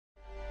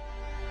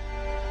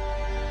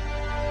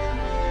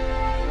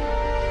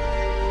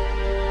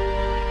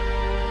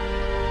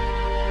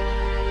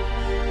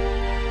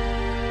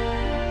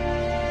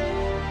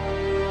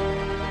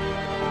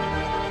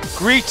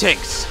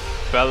Greetings,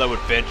 fellow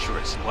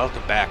adventurers, and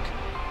welcome back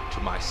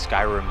to my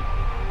Skyrim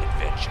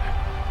adventure.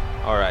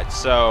 Alright,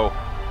 so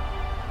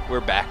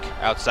we're back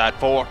outside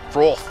for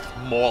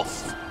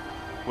Frothmoth,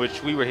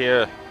 which we were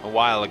here a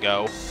while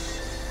ago,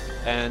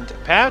 and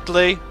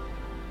apparently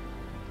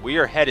we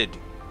are headed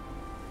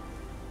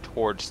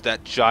towards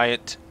that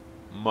giant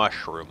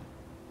mushroom.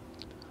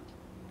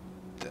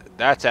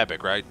 That's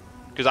epic, right?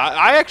 Because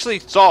I actually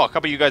saw a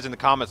couple of you guys in the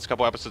comments a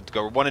couple episodes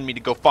ago wanted me to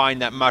go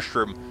find that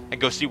mushroom and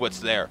go see what's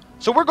there.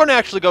 So we're going to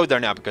actually go there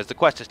now because the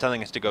quest is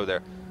telling us to go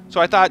there. So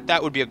I thought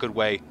that would be a good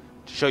way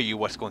to show you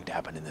what's going to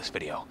happen in this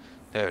video.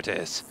 There it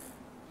is.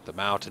 The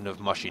mountain of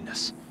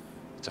mushiness.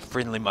 It's a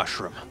friendly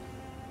mushroom.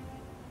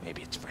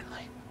 Maybe it's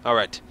friendly.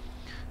 Alright.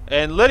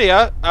 And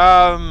Lydia,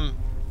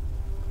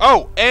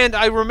 oh, and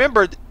I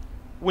remembered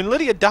when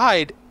Lydia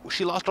died,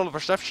 she lost all of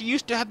her stuff. She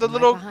used to have the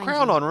little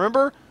crown on,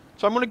 remember?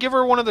 So I'm going to give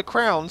her one of the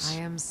crowns.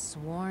 I am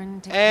sworn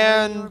to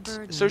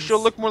and so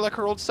she'll look more like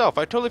her old self.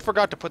 I totally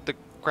forgot to put the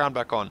crown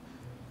back on.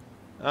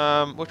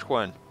 Which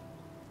one?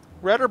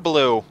 Red or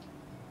blue?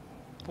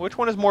 Which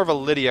one is more of a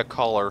Lydia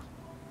color?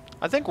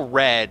 I think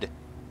red.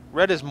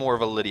 Red is more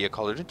of a Lydia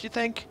color, don't you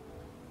think?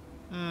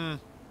 I'm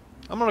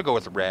going to go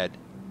with red.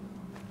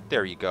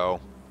 There you go.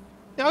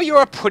 Now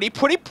you're a pretty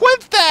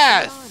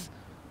princess!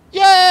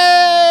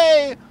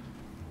 Yay!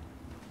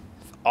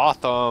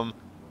 Awesome.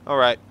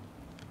 Alright.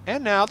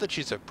 And now that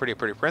she's a pretty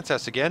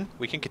princess again,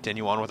 we can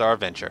continue on with our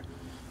adventure.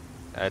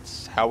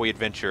 That's how we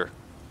adventure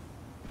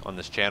on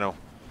this channel.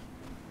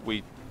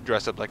 We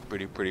dress up like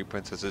pretty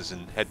princesses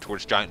and head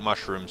towards giant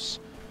mushrooms.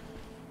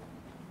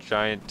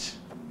 Giant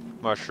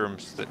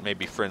mushrooms that may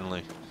be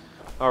friendly.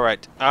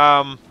 Alright,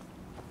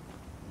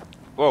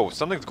 whoa,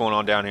 something's going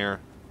on down here.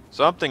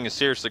 Something is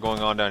seriously going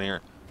on down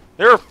here.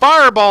 There are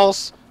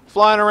fireballs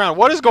flying around.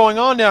 What is going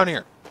on down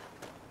here?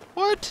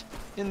 What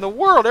in the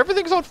world?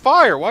 Everything's on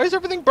fire. Why is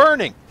everything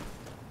burning?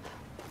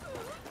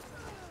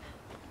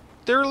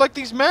 There are like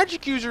these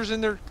magic users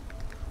in there.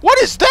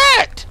 What is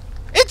that?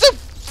 It's a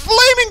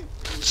flaming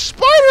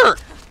spider!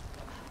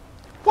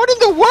 What in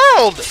the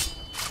world?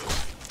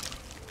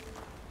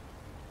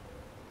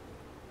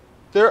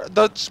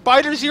 The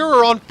spiders here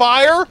are on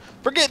fire?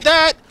 Forget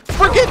that!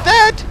 Forget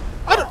that!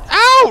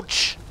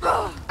 Ouch!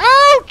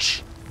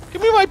 Ouch!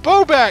 Give me my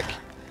bow back!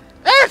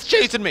 Ah, it's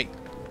chasing me!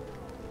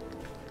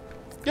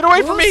 Get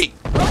away from me!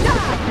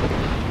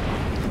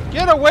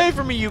 Get away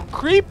from me, you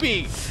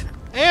creepy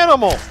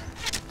animal!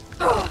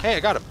 Hey, I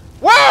got him.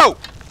 Whoa!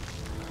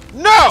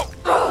 No!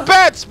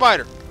 Bad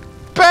spider!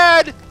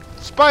 Bad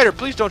spider!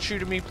 Please don't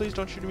shoot at me. Please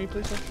don't shoot at me.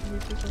 Please don't shoot at me.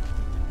 Please don't shoot at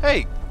me.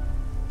 Hey!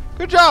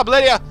 Good job,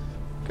 Lydia!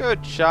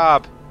 Good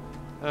job.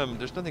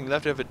 There's nothing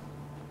left of it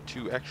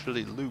to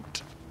actually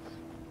loot.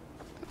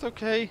 That's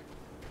okay.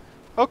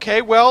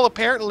 Okay, well,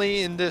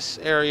 apparently in this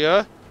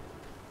area,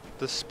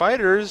 the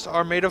spiders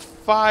are made of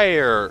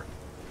fire.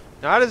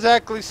 Not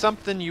exactly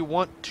something you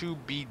want to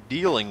be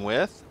dealing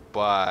with,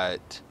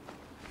 but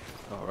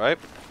alright.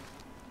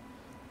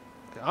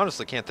 I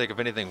honestly can't think of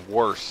anything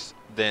worse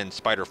than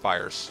spider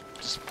fires.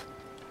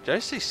 Did I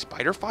say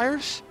spider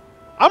fires?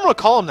 I'm gonna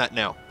call them that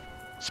now.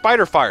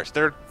 Spider fires.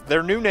 Their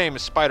new name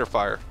is Spider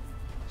Fire.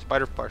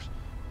 Spider fires.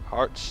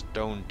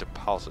 Heartstone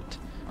deposit.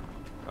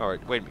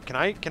 Alright, wait a minute.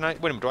 Can I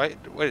wait a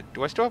minute,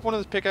 do I still have one of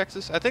those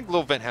pickaxes? I think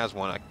Lil Vent has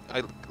one.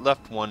 I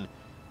left one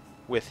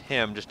with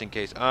him just in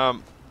case.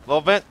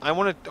 Lil Vent, I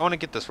wanna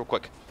get this real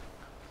quick.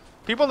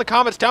 People in the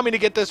comments tell me to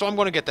get this, so I'm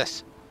gonna get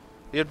this.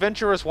 The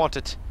adventurers want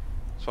it,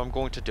 so I'm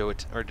going to do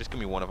it. Alright, just give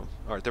me one of them.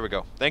 Alright, there we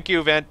go. Thank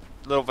you, Vent,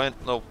 Lil,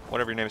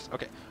 whatever your name is.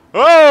 Okay.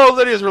 Oh,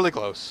 Lydia's really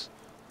close.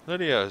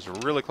 Lydia is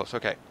really close.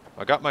 Okay,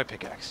 I got my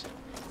pickaxe.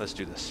 Let's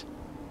do this.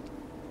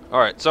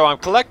 Alright, so I'm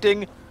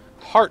collecting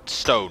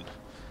Heartstone.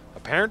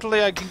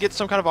 Apparently I can get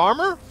some kind of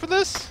armor for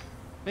this?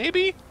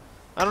 Maybe?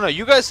 I don't know.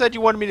 You guys said you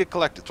wanted me to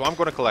collect it, so I'm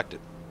going to collect it.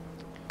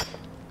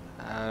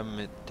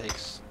 It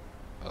takes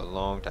a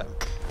long time.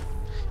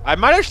 I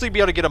might actually be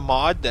able to get a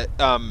mod that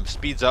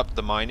speeds up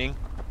the mining.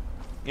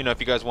 You know, if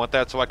you guys want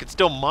that, so I could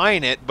still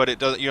mine it, but it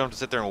doesn't. You don't have to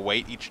sit there and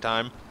wait each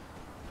time.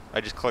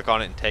 I just click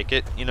on it and take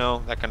it. You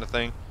know, that kind of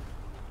thing.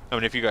 I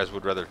mean, if you guys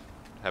would rather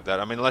have that.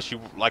 I mean, unless you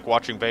like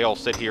watching Vahl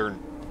sit here and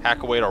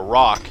hack away at a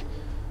rock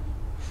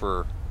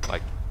for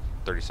like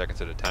 30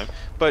 seconds at a time.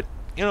 But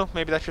you know,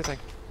 maybe that's your thing.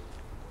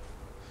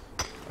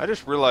 I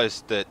just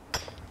realized that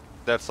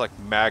that's like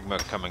magma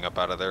coming up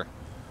out of there.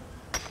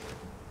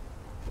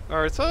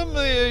 Alright,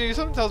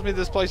 something tells me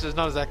this place is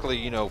not exactly,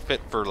 you know,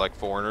 fit for, like,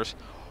 foreigners.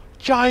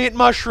 Giant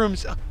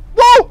mushrooms!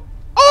 Whoa!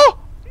 Oh!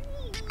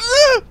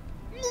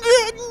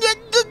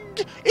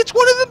 It's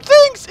one of them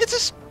things! It's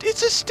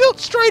a stilt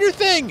strider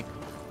thing!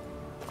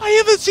 I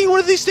haven't seen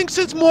one of these things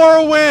since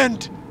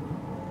Morrowind!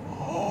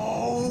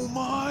 Oh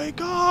my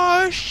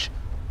gosh!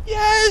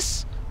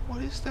 Yes!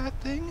 What is that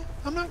thing?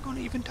 I'm not going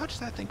to even touch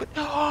that thing, but...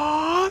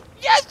 Oh!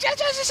 Yes! Yes!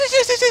 Yes! Yes!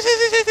 Yes! Yes!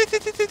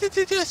 Yes! Yes!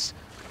 Yes! Yes!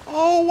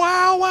 Oh,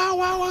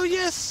 wow,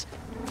 yes!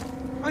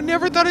 I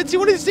never thought I'd see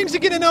one of these things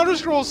again in Elder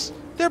Scrolls.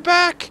 They're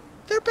back!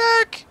 They're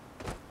back!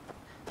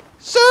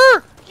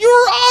 Sir!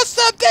 You're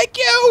awesome. Thank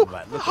you.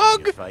 Right, A look hug.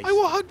 on your face. I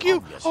will hug you.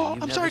 I'm guessing Oh,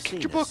 you've I'm sorry. I never kicked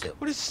your seen a book.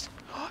 silk. What is?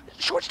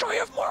 Short story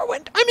of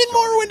Morrowind. I'm in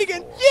Morrowind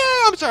again.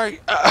 Yeah. I'm sorry.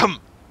 I'm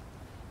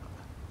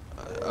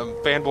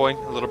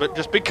fanboying a little bit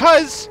just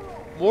because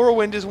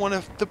Morrowind is one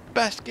of the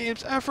best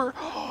games ever.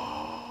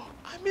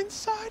 I'm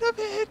inside of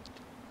it.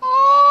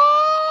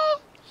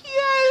 Oh,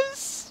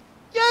 yes.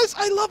 Yes,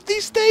 I love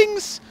these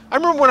things. I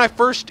remember when I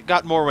first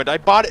got Morrowind, I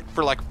bought it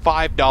for like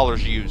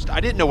 $5 used. I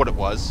didn't know what it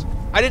was.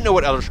 I didn't know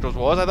what Elder Scrolls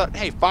was. I thought,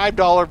 hey,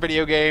 $5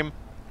 video game.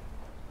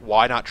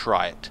 Why not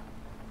try it?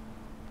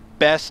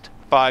 Best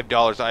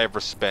 $5 I ever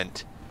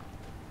spent.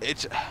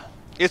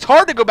 It's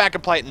hard to go back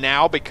and play it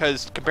now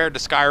because compared to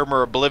Skyrim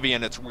or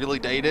Oblivion, it's really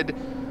dated.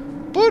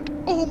 But,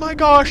 oh my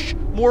gosh,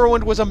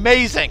 Morrowind was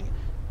amazing.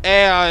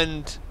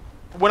 And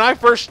when I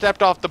first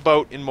stepped off the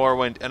boat in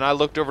Morrowind and I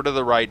looked over to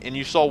the right and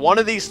you saw one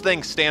of these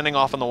things standing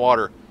off in the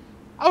water,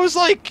 I was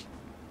like,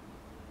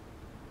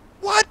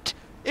 what?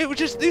 It was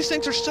just, these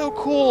things are so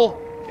cool.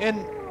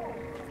 And,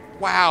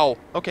 wow.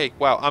 Okay,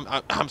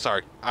 wow, I'm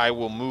sorry. I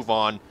will move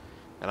on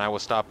and I will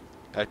stop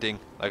acting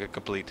like a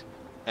complete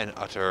and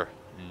utter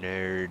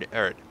nerd.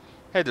 Alright.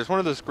 Hey, there's one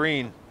of those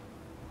green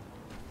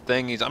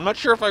thingies. I'm not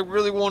sure if I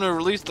really want to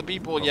release the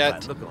people From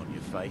yet. that look on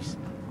your face,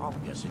 I'm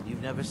guessing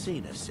you've never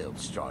seen a silk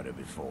strider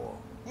before.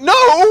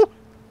 No!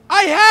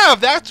 I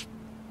have! That's...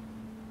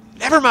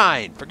 Never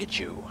mind. Forget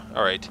you.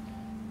 Alright.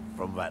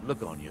 From that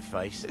look on your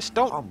face,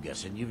 Don't... I'm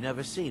guessing you've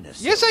never seen a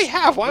silk. Yes, I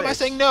have. Why am I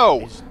saying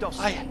no?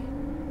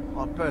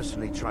 I'm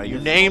personally trained. You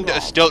named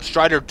a stilt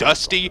strider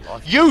Dusty?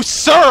 You,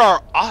 sir,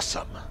 are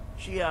awesome.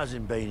 She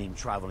hasn't been in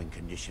traveling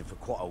condition for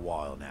quite a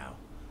while now.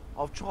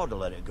 I've tried to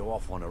let her go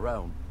off on her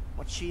own,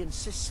 but she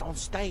insists on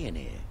staying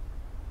here.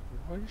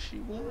 What does she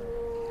want?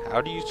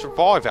 How do you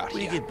survive out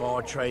We here? get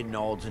by trading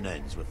odds and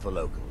ends with the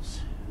locals.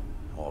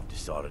 I've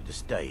decided to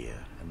stay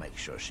here and make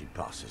sure she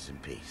passes in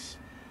peace.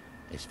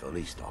 It's the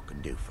least I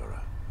can do for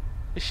her.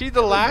 Is she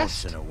the Once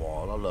last? in a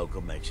while, a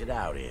local makes it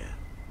out here.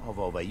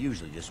 Although they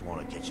usually just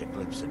want to catch a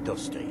glimpse of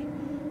Dusty.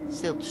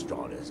 Silk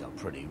striders are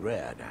pretty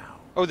rare now.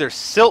 Oh, they're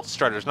silt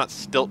striders, not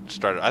stilt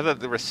striders. I thought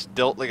they were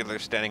stilt, like they're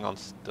standing on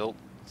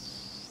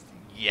stilts.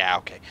 Yeah,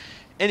 okay.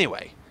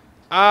 Anyway,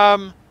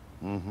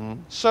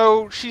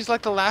 so she's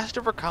like the last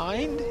of her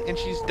kind, and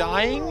she's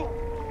dying?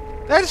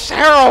 That's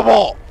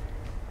terrible!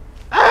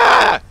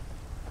 Ah!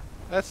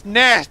 That's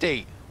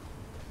nasty!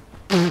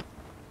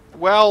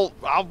 Well,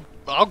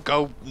 I'll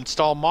go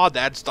install a mod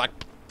that's like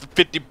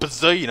 50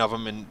 bazillion of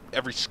them in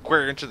every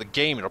square inch of the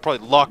game. It'll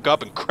probably lock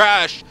up and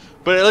crash,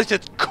 but at least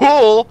it's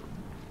cool!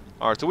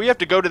 Alright, so we have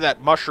to go to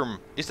that mushroom.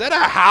 Is that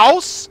a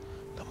house?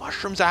 The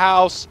mushroom's a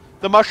house.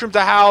 The mushroom's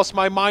a house.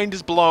 My mind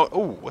is blown.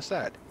 Oh, what's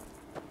that?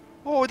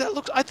 Oh, that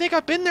looks... I think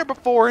I've been there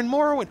before in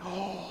Morrowind.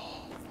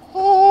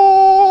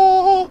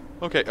 Oh.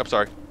 Okay, I'm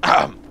sorry.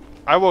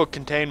 I will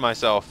contain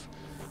myself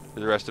for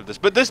the rest of this.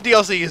 But this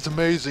DLC is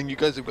amazing. You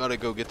guys have got to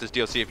go get this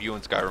DLC if you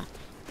in Skyrim.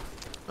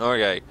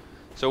 Okay,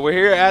 so we're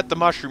here at the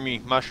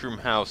mushroom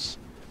house.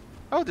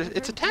 Oh,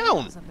 it's a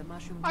town.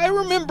 I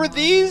remember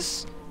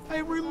these. I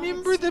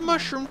remember the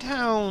mushroom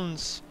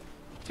towns.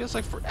 Feels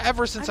like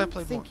forever since I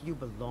played more. I think you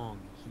belong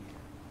here.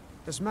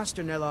 Does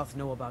Master Neloth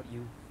know about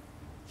you?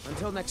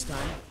 Until next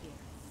time.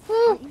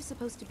 Aren't you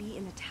supposed to be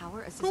in the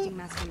tower assisting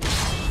Master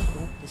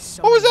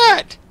Neloth? What was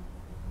that?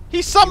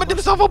 He summoned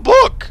himself a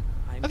book.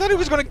 I thought he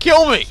was going to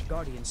kill me.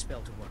 Guardian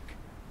spell to work.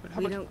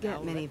 We don't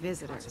get many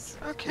visitors.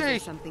 Okay,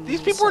 Is there something these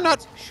you people are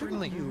not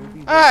friendly.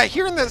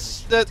 Hearing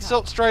this, that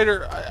Silt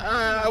Strider,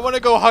 I want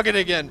to go hug it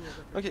again.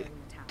 Okay,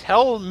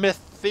 tell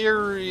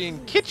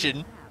Mytherian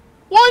Kitchen.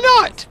 Why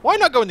not? Why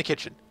not go in the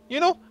kitchen? You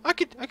know, I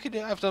could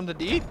have something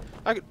to eat.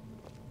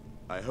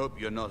 I hope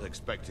you're not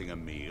expecting a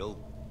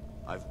meal.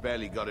 I've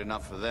barely got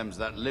enough for them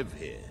that live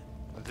here.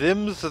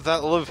 Thems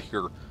that live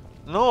here.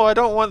 No, I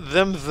don't want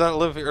thems that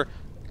live here.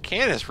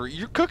 Canis root?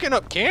 You're cooking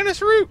up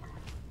canis root?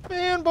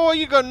 Man, boy,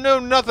 you gonna know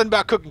nothing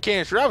about cooking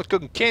canis root. I was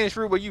cooking canis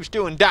root while you was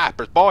still in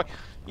diapers, boy.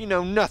 You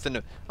know nothing.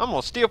 I'm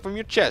gonna steal from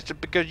your chest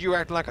just because you're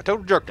acting like a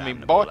total jerk to me,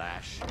 boy.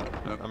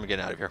 I'm gonna get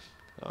out of here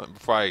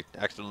before I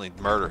accidentally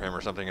murder him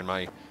or something in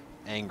my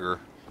anger.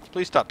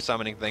 Please stop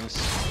summoning things.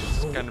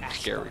 It's kind of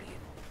scary.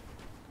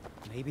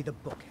 Maybe the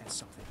book has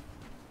something.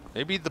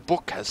 Maybe the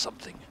book has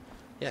something.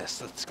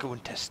 Yes, let's go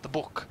and test the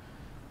book.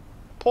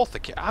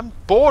 Apothecary. I'm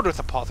bored with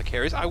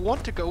apothecaries. I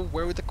want to go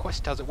where the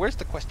quest tells it. Where's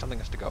the quest telling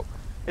us to go?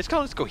 Let's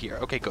go here.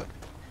 Okay, good.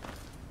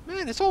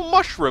 Man, it's all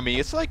mushroomy.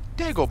 It's like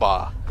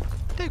Dagobah.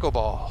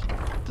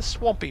 Dagobah. The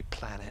swampy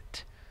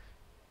planet.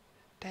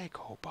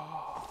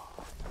 Dagobah.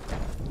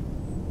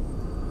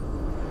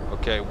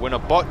 Okay, when a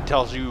button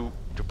tells you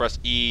to press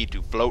E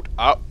to float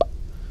up.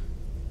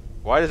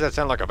 Why does that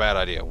sound like a bad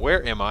idea?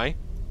 Where am I?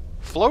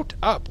 Float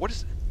up. What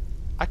is it?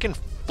 I can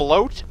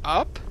float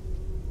up?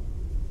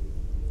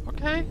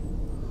 Okay.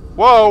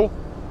 Whoa.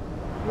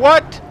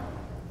 What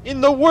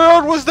in the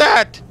world was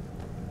that?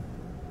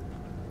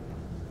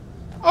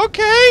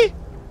 Okay.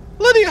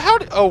 Lydia, how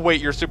did... Oh,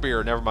 wait, you're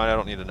superior. Never mind, I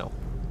don't need to know.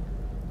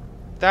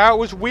 That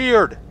was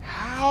weird.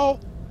 How?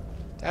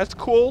 That's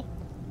cool.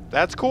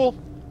 That's cool.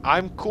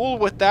 I'm cool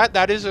with that.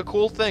 That is a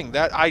cool thing.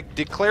 That I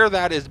declare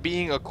that as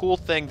being a cool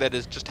thing that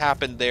has just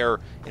happened there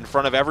in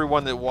front of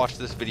everyone that watched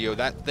this video.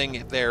 That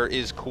thing there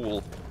is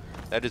cool.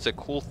 That is a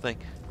cool thing.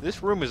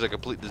 This room is a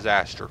complete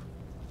disaster.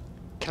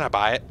 Can I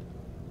buy it?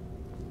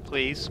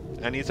 Please?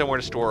 I need somewhere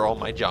to store all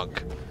my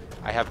junk.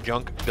 I have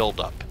junk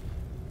buildup.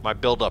 My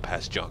buildup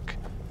has junk.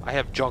 I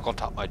have junk on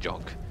top of my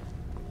junk.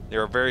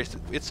 There are various...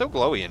 It's so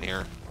glowy in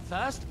here.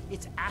 First,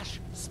 it's ash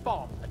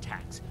spawn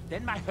attacks.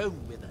 Then my home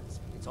withers.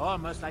 It's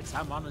almost like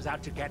someone is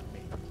out to get me.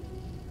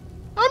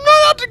 I'm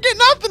not out to get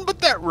nothing but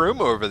that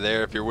room over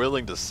there if you're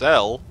willing to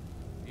sell.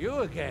 You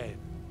again?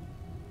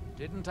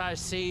 Didn't I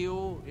see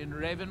you in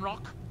Raven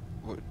Rock?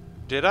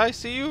 Did I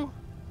see you?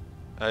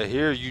 I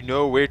hear you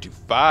know where to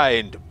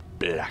find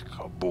Black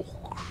Book.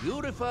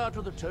 You refer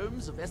to the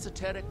tomes of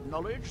esoteric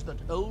knowledge that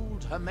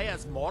old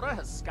Hermaeus Mora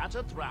has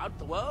scattered throughout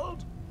the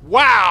world?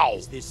 Wow!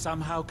 Is this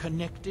somehow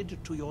connected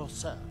to your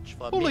search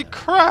for Holy mirrors?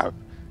 crap!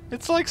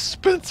 It's like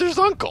Spencer's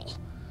uncle.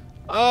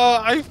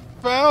 I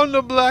found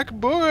a black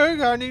book.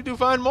 I need to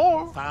find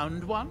more.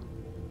 Found one?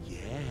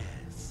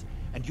 Yes.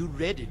 And you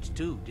read it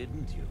too,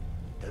 didn't you?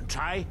 Don't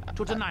try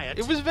to deny it.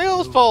 It was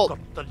Vahl's You've fault.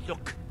 got the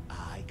look.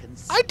 I can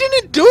see. I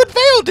didn't do it.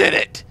 Vahl did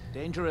it.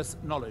 Dangerous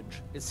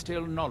knowledge is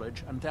still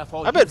knowledge, and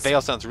therefore. I bet useful.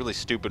 Vahl sounds really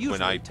stupid when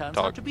Usually I it turns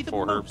talk out to be the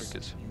for her most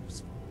because.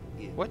 useful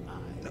in What?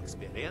 my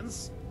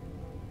experience.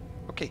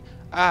 Okay.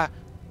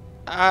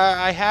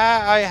 I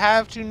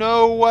have to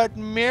know what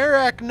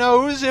Mirak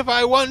knows if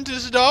I want to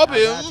stop Now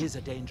him. that is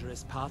a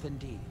dangerous path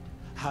indeed.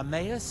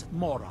 Hermaeus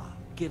Mora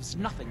gives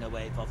nothing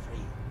away for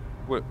free.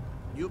 Wait,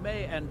 You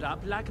may end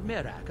up like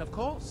Mirak, of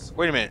course.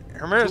 wait a minute.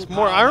 Hermaeus Two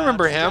Moore. I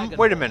remember power him.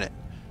 Wait a Dragonborn. minute.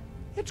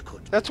 It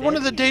could. That's be one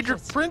of the very Daedric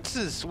interesting.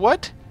 princes.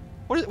 What?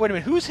 What is? Wait a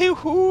minute. Who's he?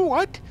 Who?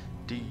 What?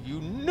 Do you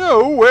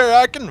know where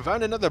I can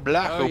find another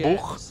black Oh, book?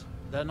 yes.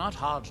 They're not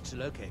hard to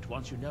locate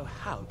once you know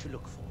how to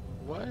look for.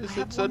 Why I is have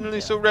it one suddenly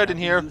here so red in I've been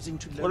here? using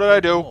to What did I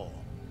locate do? more.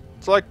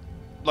 It's like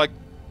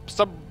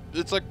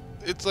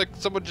it's like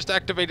someone just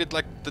activated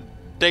like the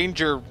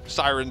danger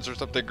sirens or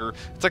something, or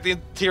it's like the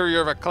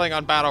interior of a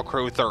Klingon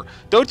battlecruiser.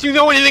 Don't you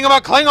know anything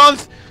about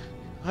Klingons?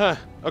 Huh.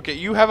 Okay,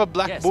 you have a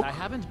black Yes, book. I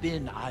haven't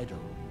been idle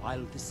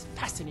while this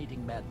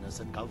fascinating madness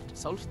engulfed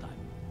Solstheim.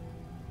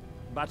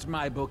 But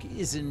my book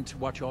isn't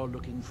what you're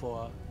looking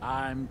for.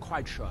 I'm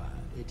quite sure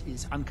it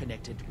is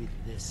unconnected with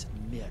this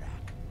Mirak.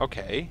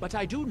 Okay. But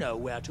I do know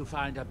where to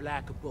find a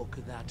black book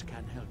that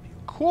can help you.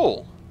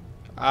 Cool.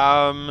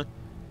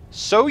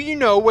 So you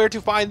know where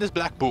to find this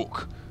black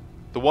book,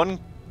 the one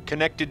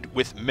connected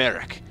with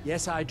Merrick.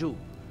 Yes, I do.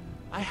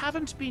 I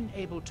haven't been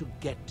able to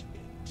get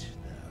it,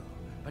 though.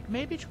 But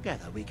maybe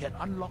together we can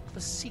unlock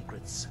the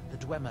secrets the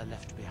Dwemer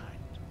left behind.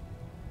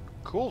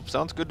 Cool.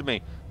 Sounds good to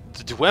me.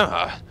 The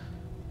Dwemer.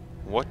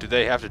 What do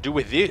they have to do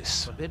with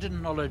this?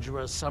 Forbidden knowledge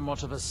was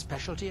somewhat of a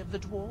specialty of the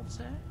dwarves,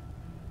 eh?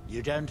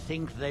 You don't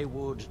think they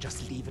would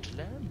just leave it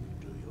alone,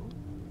 do you?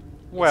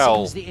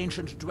 Well, It seems the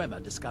ancient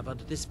Dwemer discovered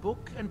this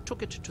book and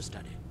took it to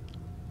study.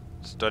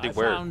 study I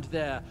where? found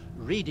their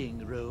reading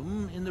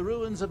room in the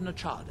ruins of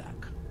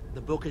Nachardak.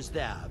 The book is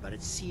there, but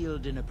it's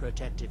sealed in a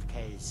protective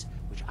case,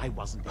 which I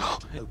wasn't able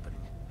to open.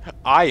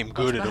 I am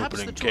good But at perhaps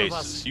opening the two of cases.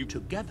 us You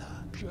together,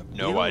 have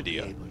no will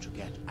idea. Be able to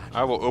get at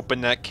I will it.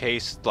 open that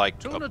case like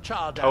To a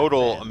Nachardak,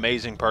 total then.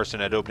 amazing person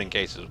at opening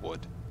cases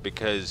would,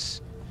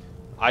 because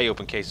I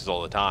open cases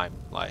all the time.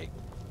 Like,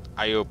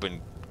 I open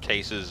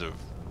cases of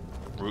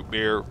root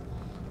beer.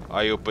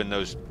 I open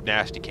those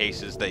nasty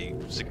cases they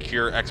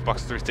secure Xbox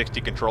 360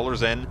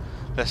 controllers in.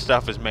 That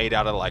stuff is made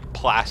out of like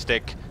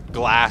plastic,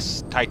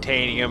 glass,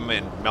 titanium,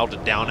 and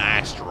melted down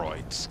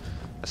asteroids.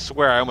 I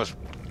swear I almost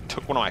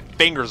took one of my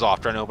fingers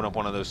off trying to open up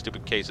one of those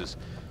stupid cases.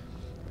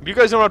 You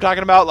guys know what I'm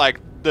talking about? Like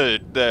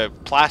the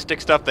plastic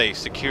stuff they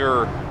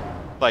secure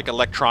like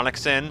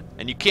electronics in,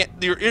 and you can't.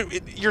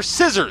 Your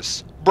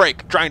scissors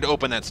break trying to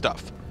open that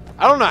stuff.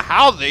 I don't know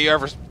how they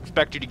ever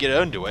expect you to get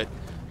into it.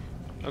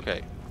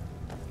 Okay,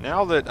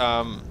 now that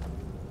I'm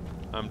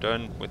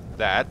done with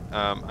that,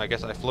 I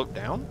guess I float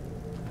down.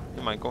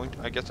 Am I going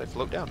to? I guess I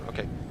float down.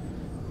 Okay,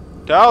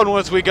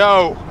 downwards we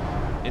go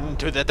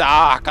into the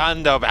dark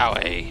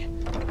underbelly.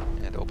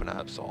 And open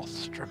up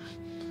Solstrom,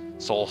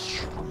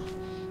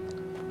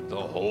 the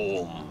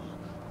home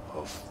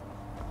of...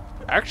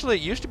 Actually,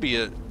 it used to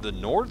be the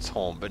Nord's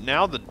home, but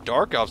now the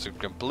Dark Elves have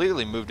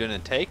completely moved in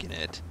and taken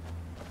it.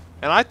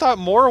 And I thought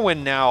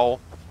Morrowind now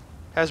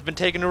has been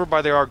taken over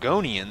by the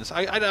Argonians.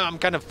 I'm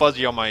kind of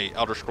fuzzy on my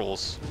Elder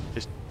Scrolls.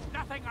 Just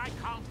Nothing I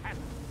can't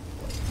handle.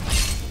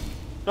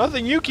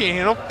 nothing you can't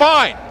handle.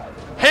 Fine,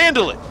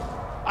 handle it.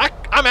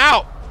 I'm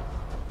out.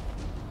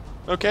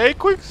 Okay,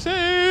 quick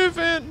save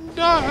and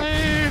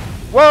die.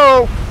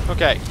 Whoa.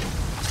 Okay.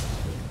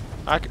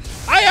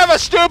 I have a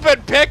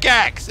stupid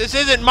pickaxe. This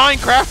isn't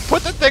Minecraft.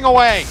 Put the thing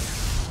away.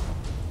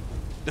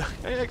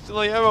 I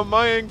accidentally have a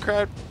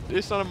Minecraft.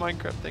 It's not a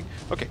Minecraft thing.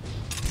 Okay.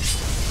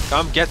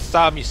 Come get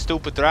some, you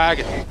stupid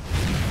dragon.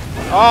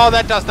 Oh,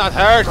 that does not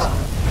hurt.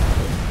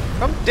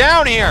 Come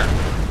down here.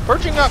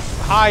 Perching up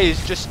high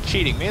is just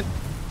cheating, man.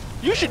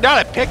 You should not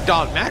have picked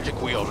on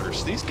magic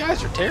wielders. These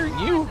guys are tearing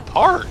you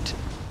apart.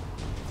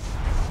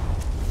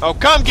 Oh,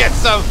 come get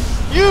some.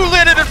 You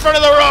lit it in front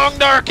of the wrong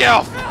Dark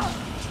Elf.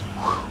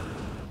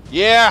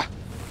 Yeah.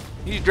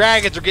 These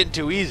dragons are getting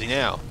too easy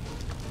now.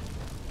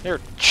 They're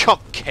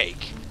chump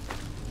cake.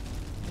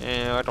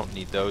 Yeah, I don't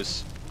need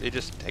those. They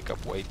just take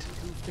up weight.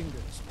 2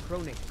 fingers,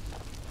 proning.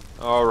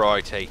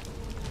 Alrighty.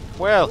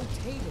 Well,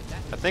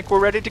 I think we're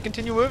ready to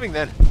continue moving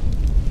then.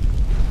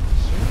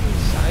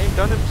 I'm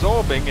done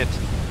absorbing it.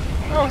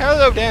 Oh,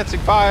 hello, dancing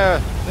fire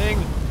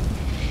thing.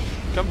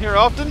 Come here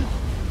often?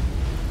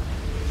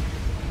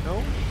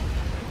 No?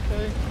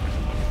 Okay.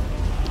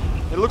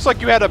 It looks like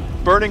you had a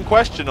burning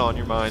question on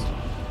your mind.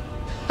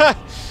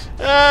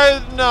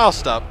 No, I'll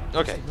stop.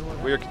 Okay,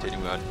 we are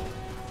continuing on.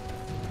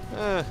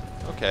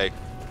 Okay.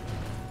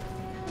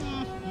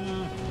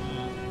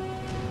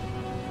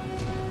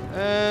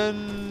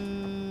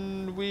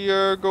 And we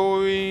are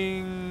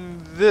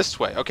going this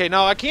way. Okay,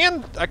 now I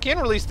can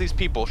release these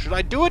people. Should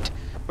I do it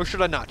or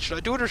should I not? Should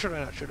I do it or should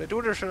I not? Should I do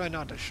it or should I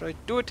not? Should I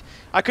do it?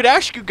 I could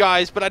ask you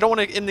guys, but I don't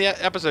want to end the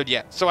episode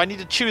yet. So I need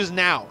to choose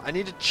now. I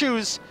need to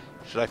choose.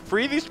 Should I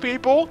free these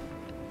people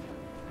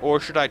or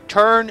should I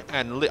turn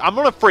and I'm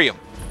going to free them.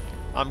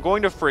 I'm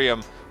going to free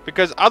them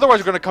because otherwise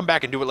we're going to come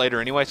back and do it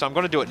later anyway. So I'm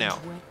going to do it now.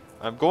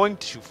 I'm going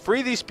to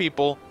free these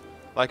people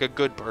like a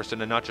good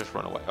person and not just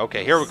run away.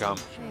 Okay, here we come.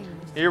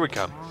 Here we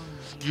come.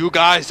 You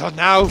guys are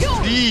now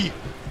free.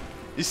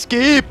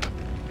 Escape.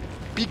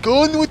 Be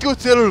gone with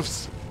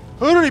yourselves.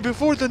 Hurry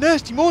before the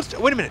nasty monster.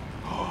 Wait a minute.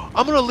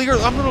 I'm gonna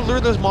lure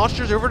those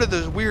monsters over to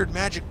those weird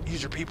magic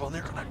user people, and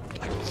they're gonna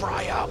like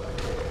fry up.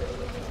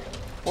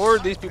 Or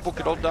these people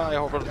could all die.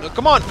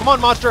 Come on,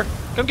 monster.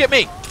 Come get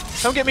me.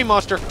 Come get me,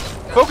 monster.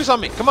 Focus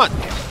on me. Come on.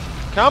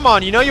 Come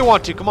on. You know you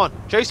want to. Come on.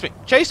 Chase me.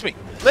 Chase me.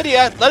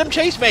 Lydia, let him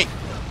chase me.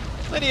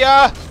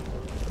 Lydia.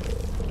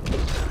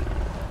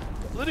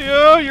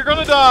 Lydia, you're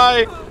gonna die.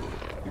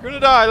 You're gonna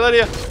die,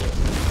 Lydia.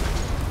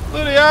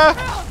 Lydia.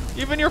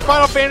 Even your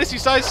Final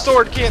Fantasy-sized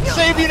sword can't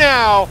save you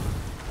now.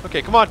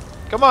 Okay, come on.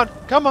 Come on.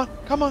 Come on.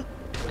 Come on.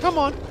 Come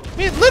on.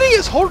 Man,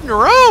 Lydia's holding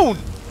her own.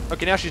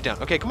 Okay, now she's down.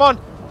 Okay, come on.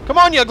 Come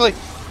on, you ugly.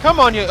 Come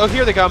on, you. Oh,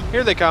 here they come.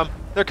 Here they come.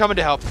 They're coming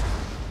to help.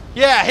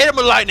 Yeah, hit them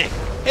with lightning.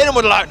 Hit them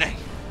with lightning.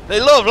 They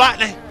love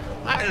lightning.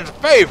 Lightning's a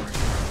favorite.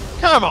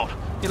 Come on.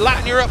 You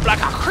lighten her up like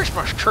a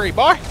Christmas tree,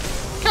 boy.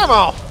 Come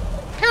on.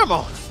 Come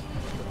on.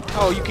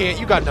 Oh, you can't.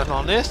 You got nothing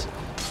on this.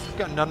 You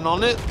got nothing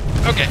on this.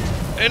 Okay.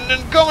 And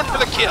then going for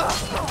the kill.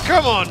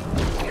 Come on.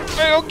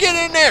 Phil, get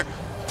in there.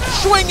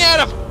 Swing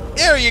at him.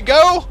 There you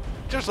go.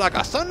 Just like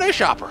a Sunday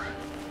shopper.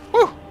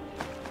 Whew.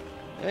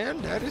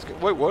 And that is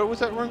good. Wait, what was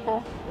that ring for?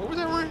 What was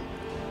that ring?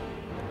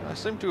 I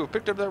seem to have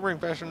picked up that ring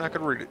faster than I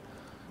could read it.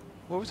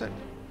 What was that?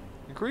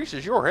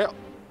 Increases your health.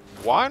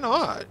 Why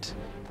not?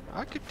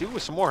 I could do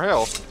with some more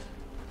health.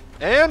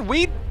 And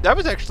that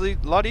was actually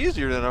a lot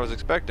easier than I was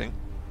expecting.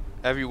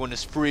 Everyone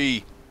is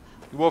free.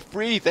 You are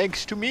free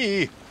thanks to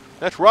me.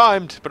 That's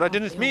rhymed, but I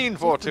didn't mean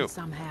for it to.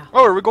 Somehow.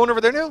 Oh, are we going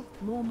over there now?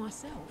 More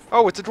myself.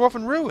 Oh, it's a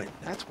dwarven ruin.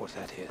 That's what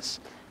that is.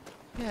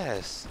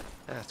 Yes,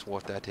 that's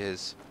what that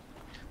is.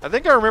 I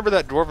think I remember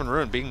that dwarven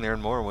ruin being there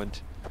in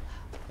Morrowind.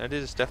 That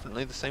is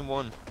definitely the same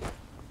one.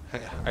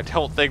 I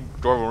don't think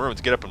dwarven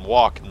ruins get up and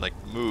walk and like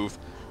move.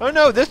 Oh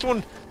no, this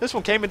one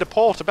came into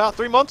pulse about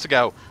 3 months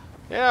ago.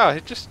 Yeah,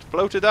 it just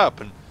floated up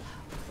and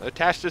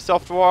attached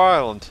itself to our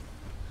island.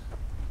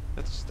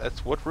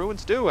 That's what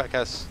ruins do, I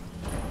guess.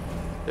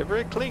 They're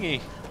very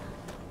clingy.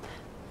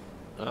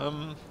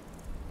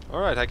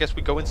 Alright, I guess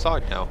we go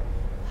inside now.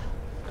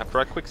 After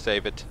I quick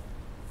save it.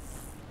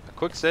 A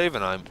quick save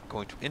and I'm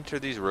going to enter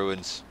these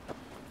ruins.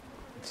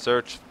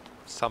 Search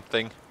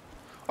something.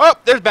 Oh,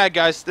 there's bad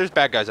guys. There's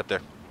bad guys up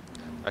there.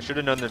 I should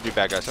have known there'd be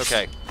bad guys.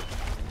 Okay.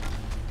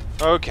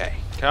 Okay.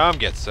 Come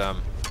get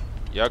some.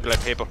 You ugly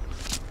people.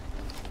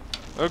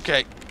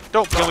 Okay.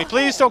 Don't kill me.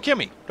 Please don't kill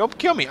me. Don't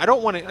kill me. I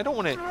don't want to. I don't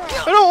want to.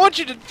 I don't want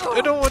you to.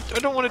 I don't want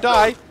to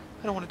die.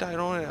 I don't want to die. I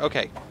don't want to.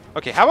 Okay.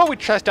 Okay. How about we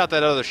test out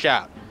that other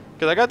shout?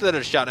 Because I got that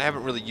other shout and I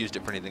haven't really used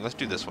it for anything. Let's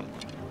do this one.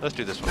 Let's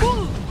do this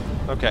one.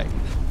 Okay.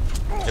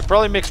 It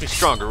probably makes me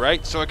stronger,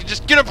 right? So I can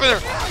just get up in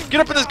there,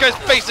 get up in this guy's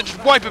face and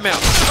just wipe him out.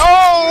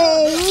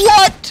 Oh,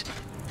 what?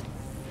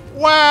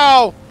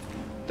 Wow.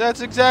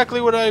 That's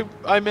exactly what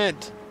I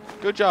meant.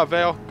 Good job,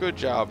 Vahl. Good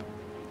job.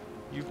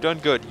 You've done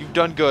good. You've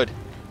done good.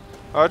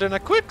 Alright, and a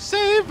quick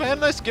save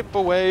and I skip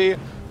away.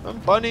 I'm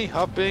bunny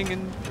hopping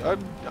and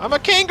I'm a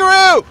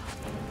kangaroo.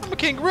 I'm a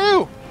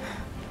kangaroo. You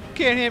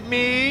can't hit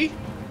me.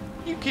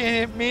 You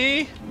can't hit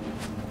me.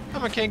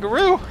 I'm a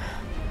kangaroo.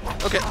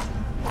 Okay.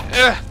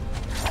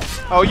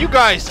 Oh, you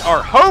guys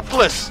are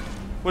hopeless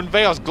when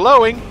Vahl's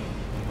glowing.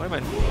 Why am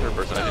I third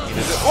person? I didn't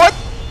mean to do. What?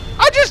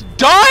 I just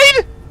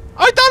died?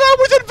 I thought I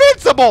was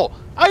invincible.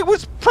 I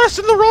was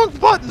pressing the wrong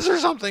buttons or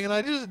something, and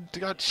I just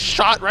got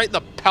shot right in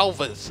the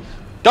pelvis.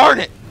 Darn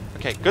it.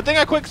 Okay, good thing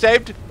I quick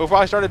saved before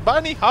I started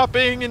bunny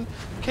hopping and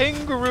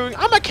kangarooing.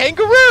 I'm a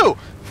kangaroo.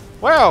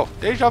 Wow,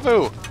 deja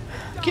vu.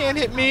 You can't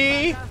hit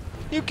me.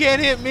 You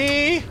can't hit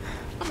me.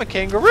 I'm a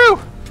kangaroo.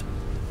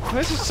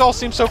 This all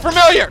seems so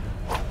familiar.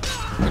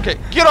 Okay,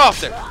 get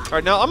off there. All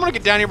right, now I'm gonna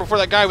get down here before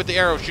that guy with the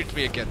arrow shoots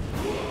me again.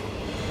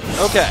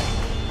 Okay.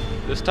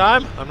 This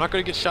time, I'm not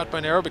gonna get shot by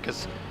an arrow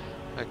because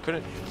I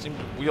couldn't seem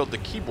to wield the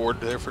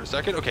keyboard there for a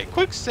second. Okay,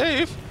 quick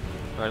save.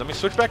 All right, let me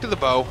switch back to the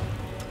bow.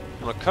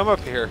 I'm gonna come up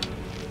here.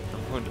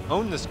 I'm going to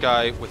own this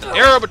guy with an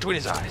arrow between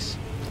his eyes.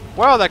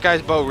 Wow, that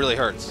guy's bow really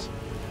hurts.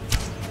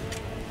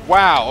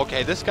 Wow,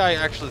 okay, this guy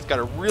actually has got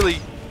a really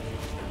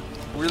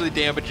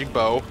damaging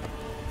bow.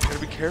 Gotta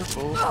be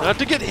careful not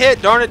to get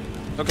hit, darn it.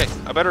 Okay,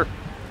 I better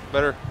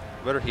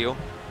heal.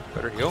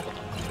 Better heal.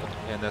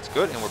 And that's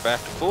good, and we're back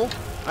to full.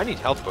 I need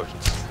health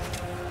potions.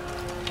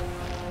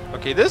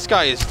 Okay, this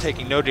guy is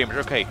taking no damage.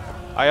 Okay,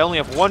 I only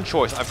have one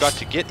choice. I've got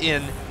to get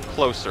in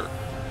closer.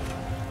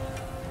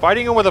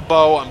 Fighting him with a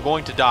bow, I'm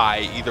going to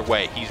die either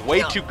way. He's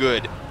way too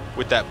good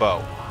with that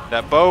bow.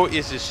 That bow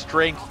is his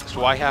strength,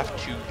 so I have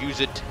to use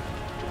it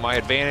to my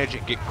advantage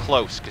and get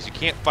close, because you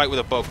can't fight with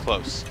a bow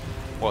close.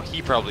 Well,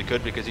 he probably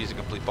could because he's a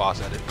complete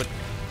boss at it, but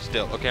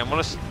still. Okay, I'm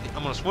gonna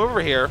swim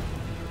over here.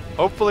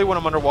 Hopefully when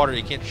I'm underwater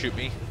he can't shoot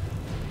me.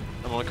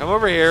 I'm gonna come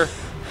over here.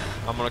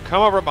 I'm gonna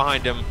come over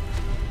behind him.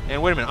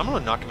 And wait a minute, I'm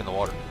gonna knock him in the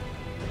water.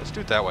 Let's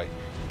do it that way.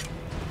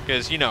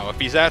 Because, you know, if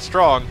he's that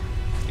strong,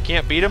 you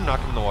can't beat him, knock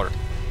him in the water.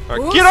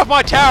 Alright, get off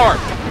my tower!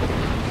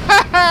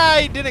 Ha ha!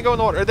 He didn't go in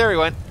the water. There he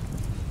went.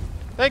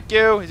 Thank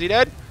you. Is he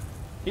dead?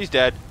 He's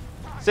dead.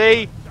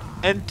 See?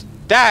 And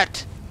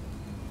that,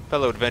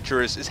 fellow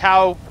adventurers, is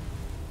how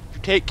you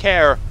take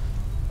care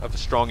of a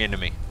strong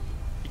enemy.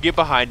 You get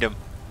behind him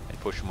and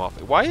push him off.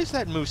 Why is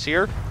that moose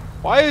here?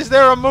 Why is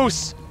there a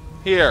moose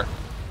here?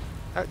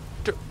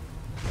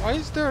 Why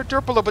is there a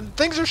Derpalope? And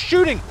things are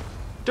shooting!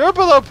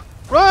 Derpalope,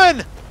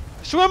 run!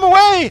 Swim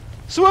away!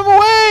 Swim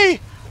away!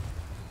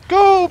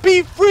 Go!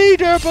 Be free,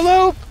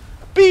 Derpalope!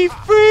 Be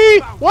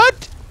free!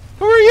 What?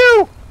 Who are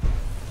you?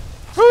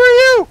 Who are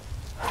you?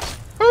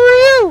 Who are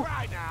you?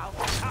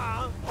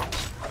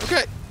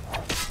 Okay.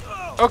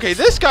 Okay,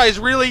 this guy is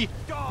really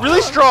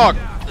strong.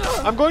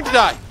 I'm going to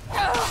die.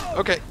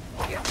 Okay.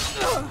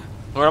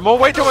 Alright, I'm gonna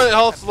wait till my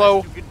health's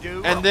low,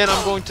 and then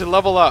I'm going to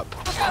level up.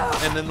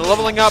 And then the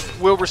leveling up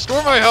will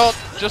restore my health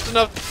just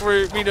enough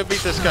for me to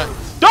beat this guy.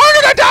 Darn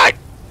it, I died!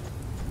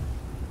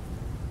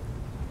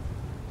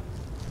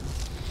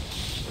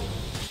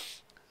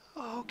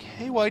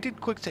 Okay, well I did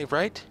quick save,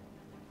 right?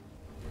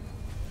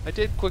 I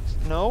did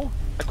no?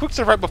 I quick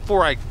save right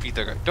before I beat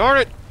the guy. Darn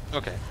it!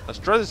 Okay, let's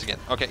try this again.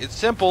 Okay, it's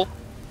simple.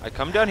 I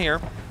come down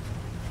here,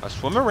 I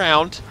swim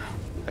around,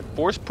 I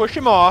force push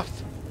him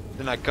off,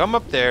 then I come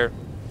up there,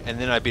 and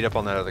then I beat up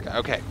on that other guy.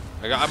 Okay,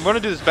 I'm going to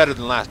do this better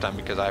than last time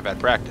because I've had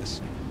practice.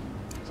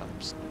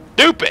 I'm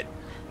stupid!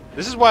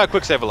 This is why I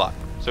quick save a lot.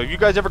 So if you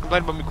guys ever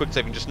complain about me quick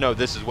saving, just know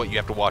this is what you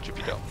have to watch if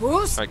you don't.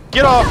 Alright,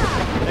 get off!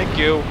 Thank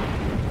you.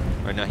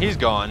 Alright, now he's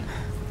gone.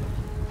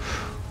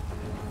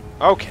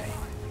 Okay.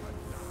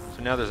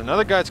 So now there's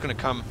another guy that's going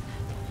to come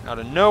out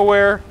of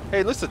nowhere. Hey,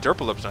 at least the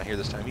Derpalope's not here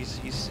this time. He's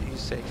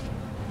safe.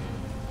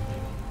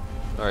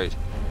 Alright.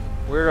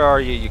 Where are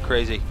you, you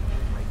crazy?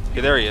 Okay,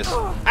 there he is.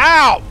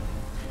 Ow!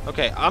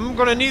 Okay, I'm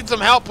gonna need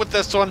some help with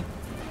this one.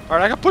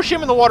 Alright, I can push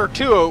him in the water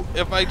too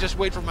if I just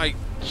wait for my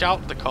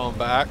shout to come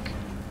back.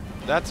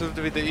 That's going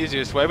to be the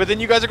easiest way. But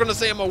then you guys are gonna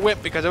say I'm a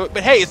wimp because of it.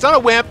 But hey, it's not a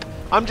wimp.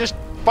 I'm just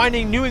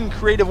finding new and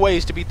creative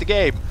ways to beat the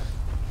game.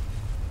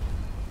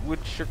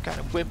 Which are kind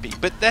of wimpy.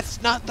 But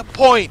that's not the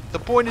point. The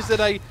point is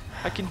that I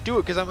can do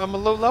it because I'm a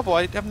low level.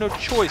 I have no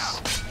choice.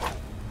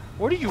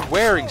 What are you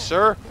wearing,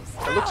 sir?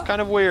 That looks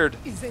kind of weird.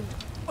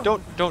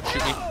 Don't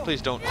shoot me.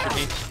 Please don't shoot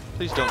me.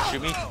 Please don't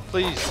shoot me.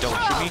 Please don't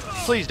shoot me.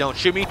 Please don't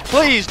shoot me.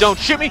 Please don't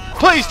shoot me.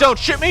 Please don't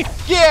shoot me.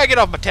 Yeah, get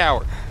off my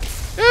tower.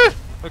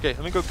 Okay,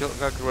 let me go kill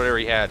whatever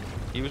he had.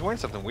 He was wearing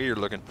something weird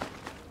looking.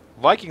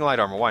 Viking light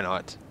armor. Why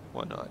not?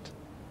 Why not?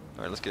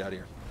 All right, let's get out of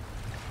here.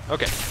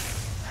 Okay.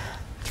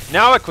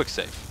 Now I quick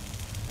save.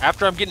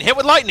 After I'm getting hit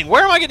with lightning.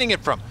 Where am I getting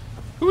it from?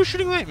 Who is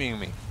shooting lightning at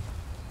me?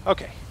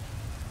 Okay.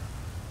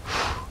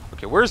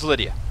 Okay, where's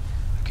Lydia?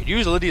 I could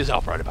use Lydia's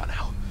help right about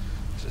now.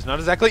 This is not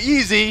exactly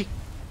easy,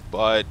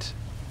 but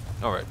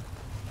alright.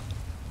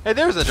 Hey,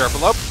 there's the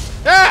Derpalope.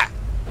 Ah!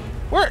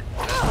 Where?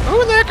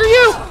 Who in the heck are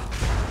you?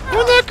 Who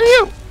in the heck are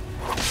you?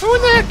 Who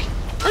in the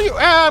heck are you?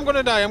 Ah, I'm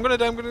gonna die. I'm gonna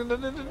die. I'm gonna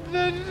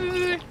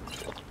die.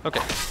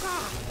 Okay.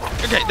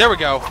 Okay, there we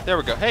go. There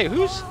we go. Hey,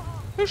 who's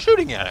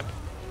shooting at him?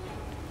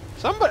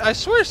 Somebody. I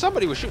swear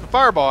somebody was shooting a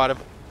fireball at him,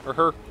 or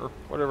her, or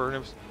whatever her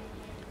name is.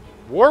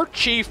 War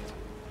Chief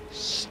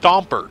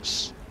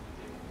Stompers.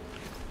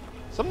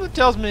 Something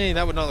tells me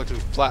that would not look too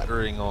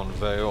flattering on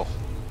Vahl.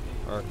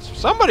 Alright, so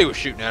somebody was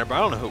shooting at her, but I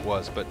don't know who it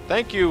was. But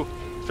thank you.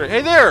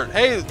 Hey there!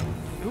 Hey,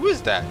 who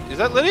is that? Is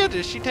that Lydia?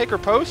 Did she take her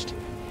post?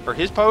 Or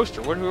his post?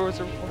 Or who was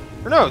her?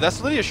 Or no,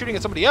 that's Lydia shooting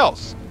at somebody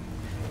else.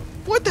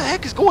 What the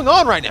heck is going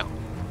on right now?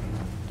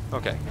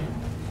 Okay.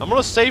 I'm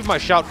gonna save my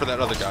shout for that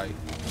other guy.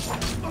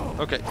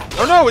 Okay.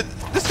 Oh no!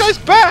 This guy's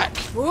back!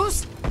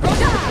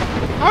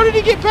 How did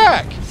he get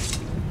back?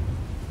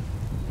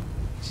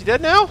 Is he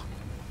dead now?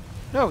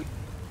 No.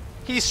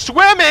 He's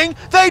swimming!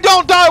 They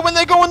don't die when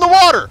they go in the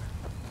water!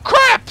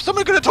 Crap!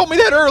 Somebody could have told me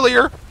that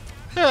earlier!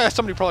 Yeah,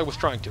 somebody probably was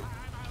trying to.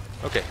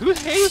 Okay,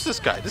 who's this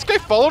guy? This guy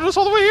followed us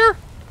all the way here?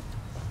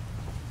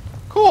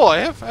 Cool, I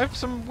have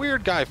some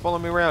weird guy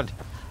following me around.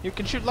 You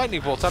can shoot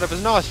lightning bolts out of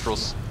his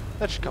nostrils.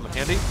 That should come in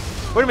handy.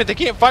 Wait a minute, they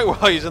can't fight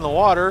while he's in the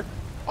water.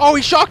 Oh,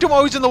 he shocked him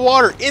while he's in the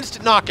water.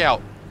 Instant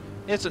knockout.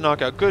 Instant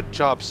knockout. Good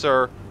job,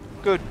 sir.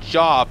 Good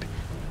job,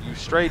 you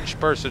strange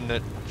person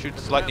that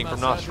shoots lightning from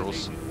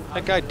nostrils.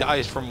 That guy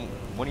dies from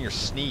one of your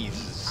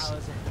sneezes.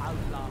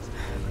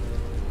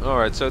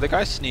 Alright, so the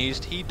guy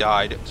sneezed. He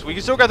died. So we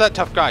still got that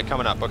tough guy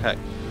coming up. Okay.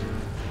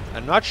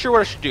 I'm not sure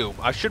what I should do.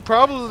 I should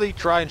probably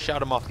try and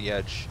shout him off the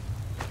edge.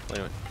 Wait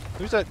a minute.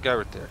 Who's that guy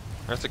right there?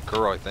 That's a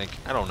girl, I think.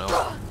 I don't know.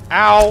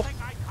 Ow!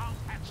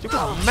 Stupid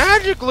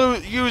magic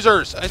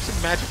users! I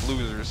said magic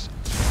losers.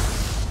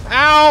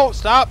 Ow!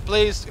 Stop,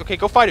 please. Okay,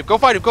 go fight him. Go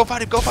fight him. Go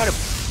fight him. Go fight him.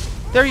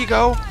 There you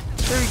go.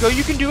 There you go.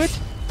 You can do it.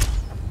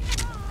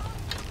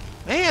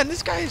 Man,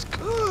 this guy is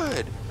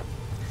good.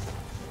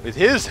 With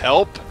his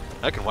help,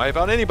 I can wipe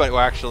out anybody. Well,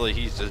 actually,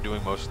 he's just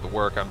doing most of the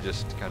work. I'm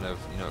just kind of,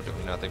 you know,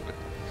 doing nothing. But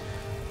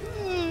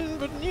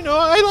you know,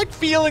 I like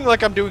feeling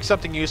like I'm doing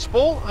something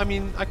useful. I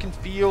mean, I can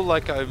feel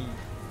like I'm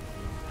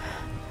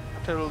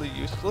totally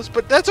useless,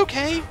 but that's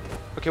okay.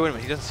 Okay, wait a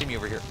minute. He doesn't see me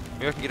over here.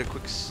 Maybe I can get a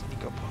quick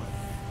sneak up on him.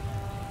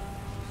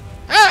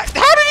 Ah!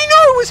 How did he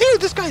know it was here?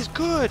 This guy's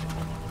good.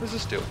 What does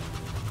this do?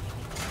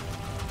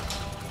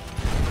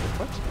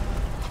 What?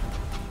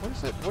 What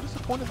is it? What is the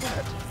point of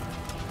that?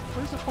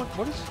 What is the point?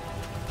 What is...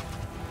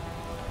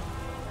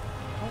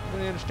 I don't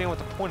really understand what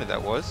the point of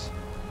that was.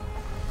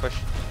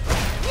 Question.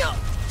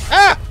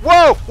 Ah!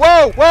 Whoa!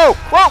 Whoa! Whoa!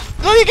 Whoa!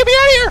 Lydia, get me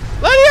out of here!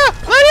 Lydia!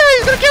 Lydia!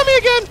 He's gonna kill me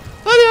again!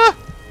 Lydia!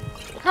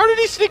 How did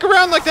he sneak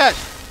around like that?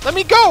 Let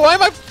me go! Why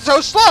am I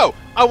so slow?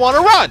 I want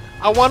to run!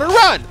 I want to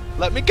run!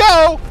 Let me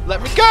go!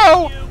 Let me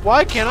go!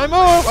 Why can't I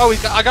move? Oh,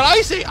 I got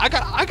icy! I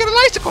got an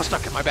icicle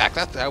stuck in my back.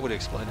 That would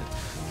explain it.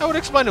 That would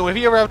explain it. If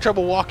you ever have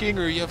trouble walking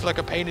or you have like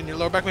a pain in your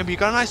lower back, maybe you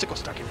got an icicle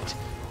stuck in it.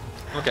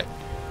 Okay.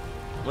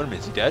 Wait a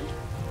minute, is he dead?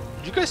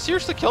 Did you guys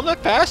seriously kill him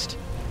that fast?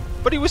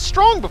 But he was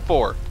strong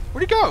before.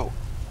 Where'd he go?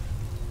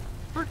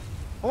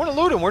 I want to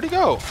loot him. Where'd he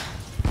go?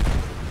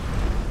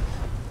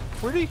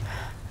 Where did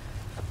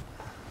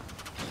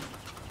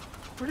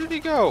he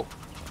go?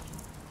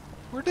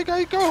 Where'd the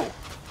guy go?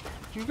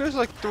 Did you guys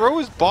like throw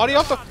his body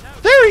off the...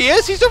 There he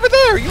is! He's over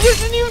there! You guys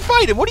didn't even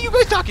fight him! What are you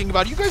guys talking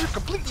about? You guys are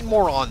completely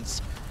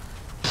morons.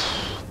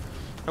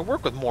 I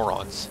work with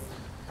morons.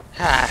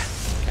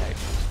 Okay.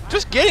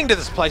 Just getting to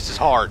this place is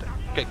hard.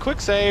 Okay, quick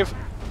save.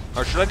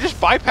 Or should I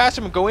just bypass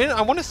him and go in?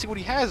 I want to see what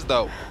he has,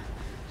 though.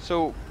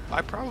 So,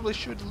 I probably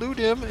should loot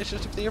him. It's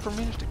just if they ever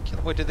manage to kill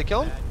him. Wait, did they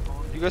kill him?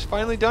 You guys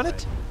finally done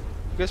it?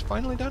 You guys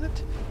finally done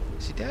it?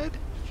 Is he dead?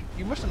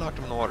 You must have knocked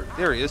him in the water.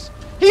 There he is.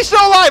 He's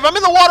still alive! I'm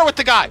in the water with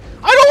the guy! I don't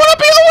want to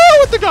be in the water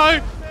with the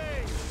guy!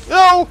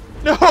 No!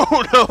 No!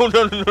 No!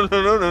 No! No!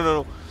 No! No! No!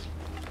 No!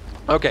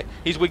 Okay,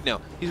 he's weak now.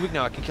 He's weak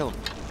now. I can kill him.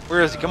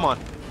 Where is he? Come on.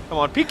 Come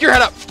on. Peek your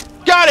head up.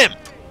 Got him!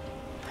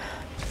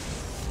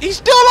 He's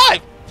still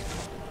alive!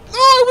 Oh,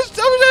 I was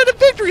at a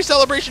victory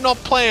celebration all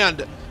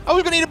planned. I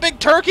was gonna eat a big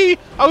turkey.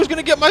 I was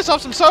gonna get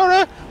myself some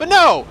soda. But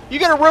no! You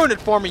gotta ruin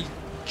it for me,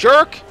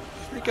 jerk!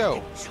 Where'd he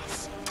go?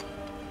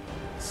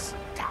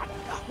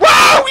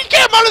 Wow! He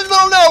came out of the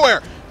middle of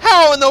nowhere!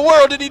 How in the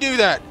world did he do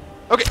that?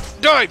 Okay,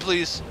 die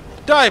please.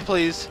 Die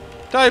please.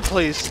 Die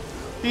please.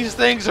 These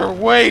things are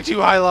way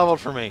too high leveled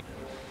for me.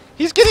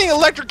 He's getting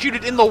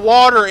electrocuted in the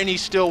water and he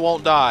still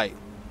won't die.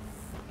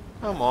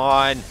 Come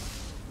on.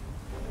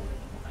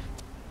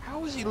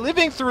 How is he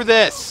living through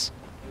this?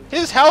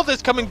 His health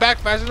is coming back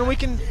faster than we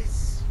can...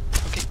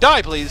 Okay,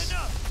 die please.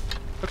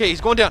 Okay, he's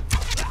going down.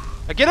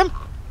 I get him?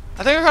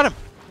 I think I got him.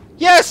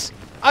 Yes!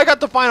 I got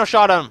the final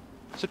shot on him.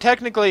 So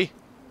technically...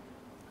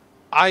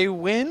 I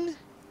win?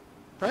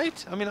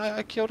 Right? I mean,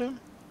 I killed him.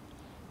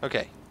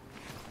 Okay.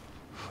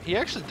 He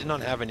actually did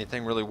not have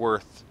anything really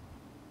worth...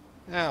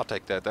 I'll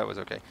take that. That was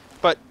okay.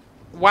 But,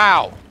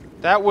 wow.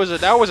 That was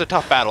a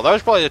tough battle. That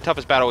was probably the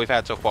toughest battle we've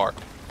had so far.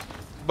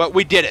 But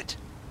we did it.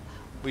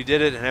 We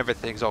did it and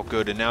everything's all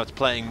good. And now it's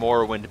playing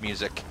Morrowind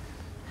music.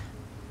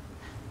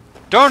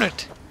 Darn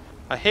it!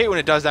 I hate when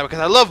it does that because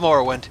I love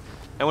Morrowind.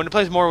 And when it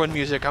plays Morrowind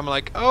music, I'm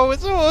like, oh,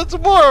 it's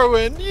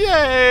Morrowind!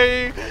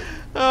 Yay!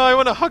 I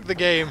want to hug the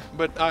game,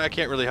 but I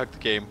can't really hug the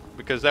game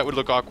because that would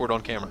look awkward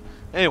on camera.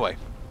 Anyway,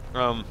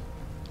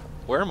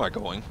 where am I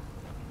going?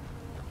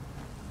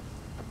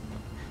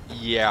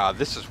 Yeah,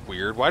 this is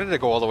weird. Why did I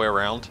go all the way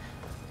around?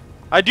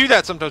 I do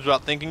that sometimes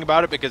without thinking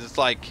about it because it's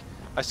like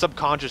I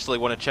subconsciously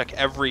want to check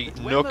every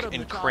nook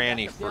and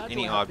cranny for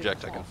any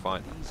object I can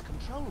find. These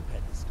control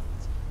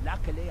pedestals.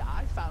 Luckily,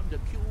 I found a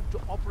cube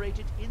to operate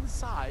it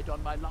inside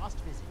on my last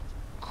visit.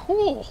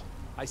 Cool.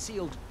 I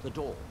sealed the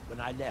door when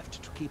I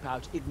left to keep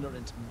out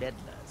ignorant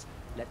meddlers.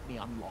 Let me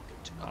unlock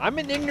it. I'm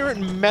an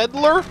ignorant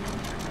meddler?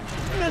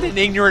 I'm not an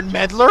ignorant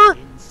meddler.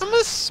 I'm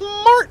a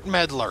smart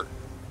meddler.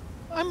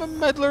 I'm a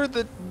meddler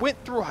that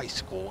went through high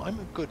school. I'm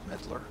a good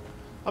meddler.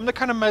 I'm the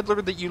kind of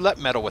meddler that you let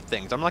meddle with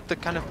things. I'm like the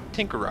kind of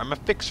tinkerer. I'm a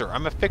fixer.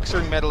 I'm a fixer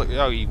and meddler.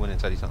 Oh, he went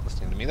inside. He's not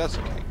listening to me. That's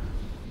okay.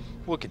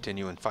 we'll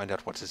continue and find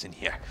out what is in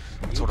here.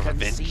 What sort of can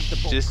event? see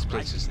the book This place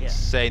right is here.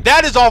 insane.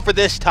 That is all for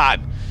this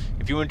time.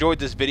 If you enjoyed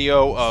this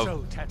video of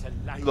So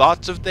tantalizing.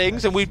 lots of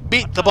things, and we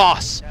beat the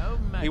boss.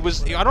 He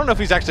was, I don't know if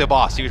he's actually a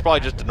boss. He was probably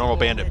just a normal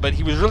bandit, but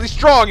he was really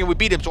strong and we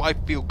beat him, so I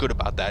feel good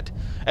about that.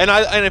 And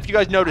if you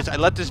guys noticed, I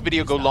let this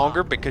video go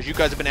longer because you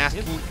guys have been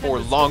asking for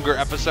longer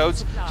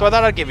episodes, so I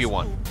thought I'd give you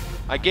one.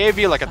 I gave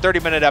you like a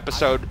 30-minute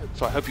episode,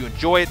 so I hope you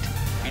enjoy it.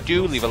 If you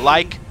do, leave a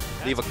like,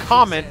 leave a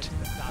comment,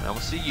 and I will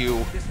see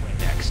you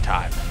next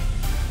time.